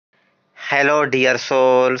Hello, dear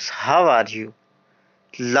souls, how are you?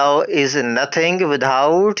 Love is nothing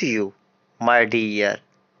without you, my dear.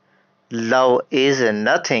 Love is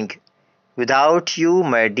nothing without you,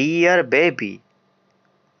 my dear baby.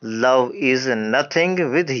 Love is nothing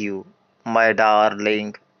with you, my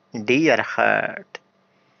darling, dear heart.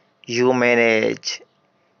 You manage,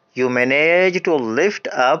 you manage to lift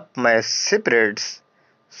up my spirits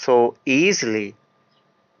so easily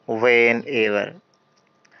whenever.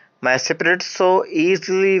 My spirits so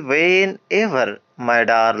easily whenever, my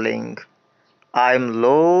darling. I'm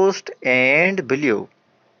lost and blue,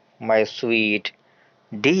 my sweet,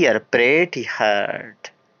 dear pretty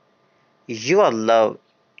heart. Your love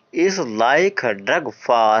is like a drug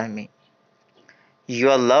for me.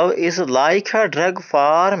 Your love is like a drug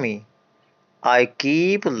for me. I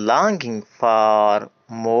keep longing for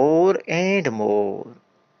more and more.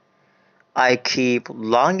 I keep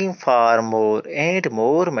longing for more and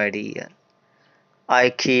more, my dear. I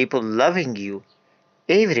keep loving you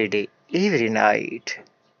every day, every night.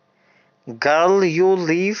 Girl, you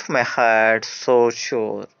leave my heart so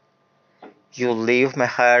sure. You leave my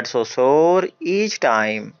heart so sore each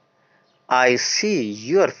time I see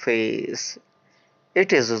your face.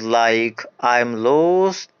 It is like I'm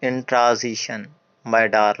lost in transition, my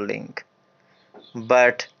darling.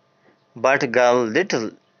 But, but girl,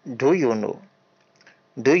 little do you know,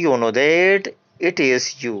 do you know that it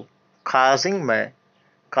is you causing my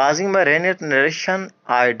reincarnation?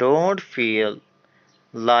 I don't feel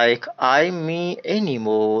like I'm me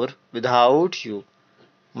anymore without you,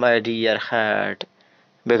 my dear heart,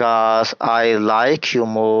 because I like you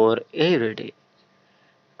more every day.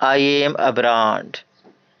 I am a brand.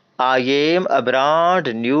 I am a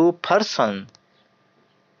brand new person.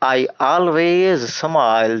 I always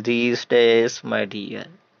smile these days, my dear.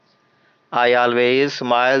 I always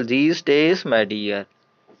smile these days, my dear.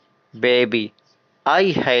 Baby, I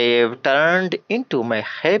have turned into my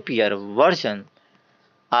happier version.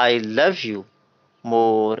 I love you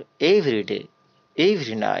more every day,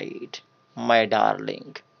 every night, my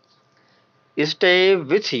darling. Stay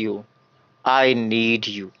with you. I need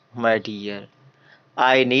you, my dear.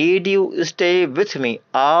 I need you. Stay with me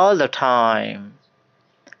all the time.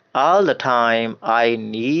 All the time I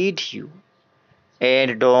need you.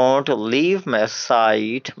 And don't leave my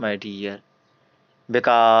side, my dear,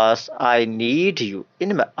 because I need you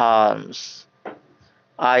in my arms.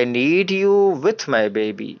 I need you with my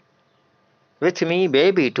baby. With me,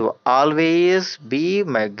 baby, to always be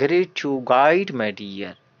my great guide, my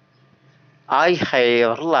dear. I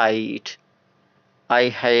have light. I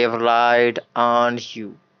have relied on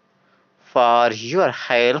you for your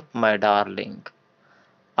help, my darling.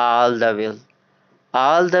 All the will,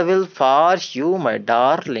 all the will for you, my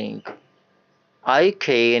darling. I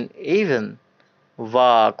can even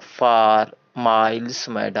walk for miles,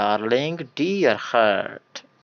 my darling, dear heart.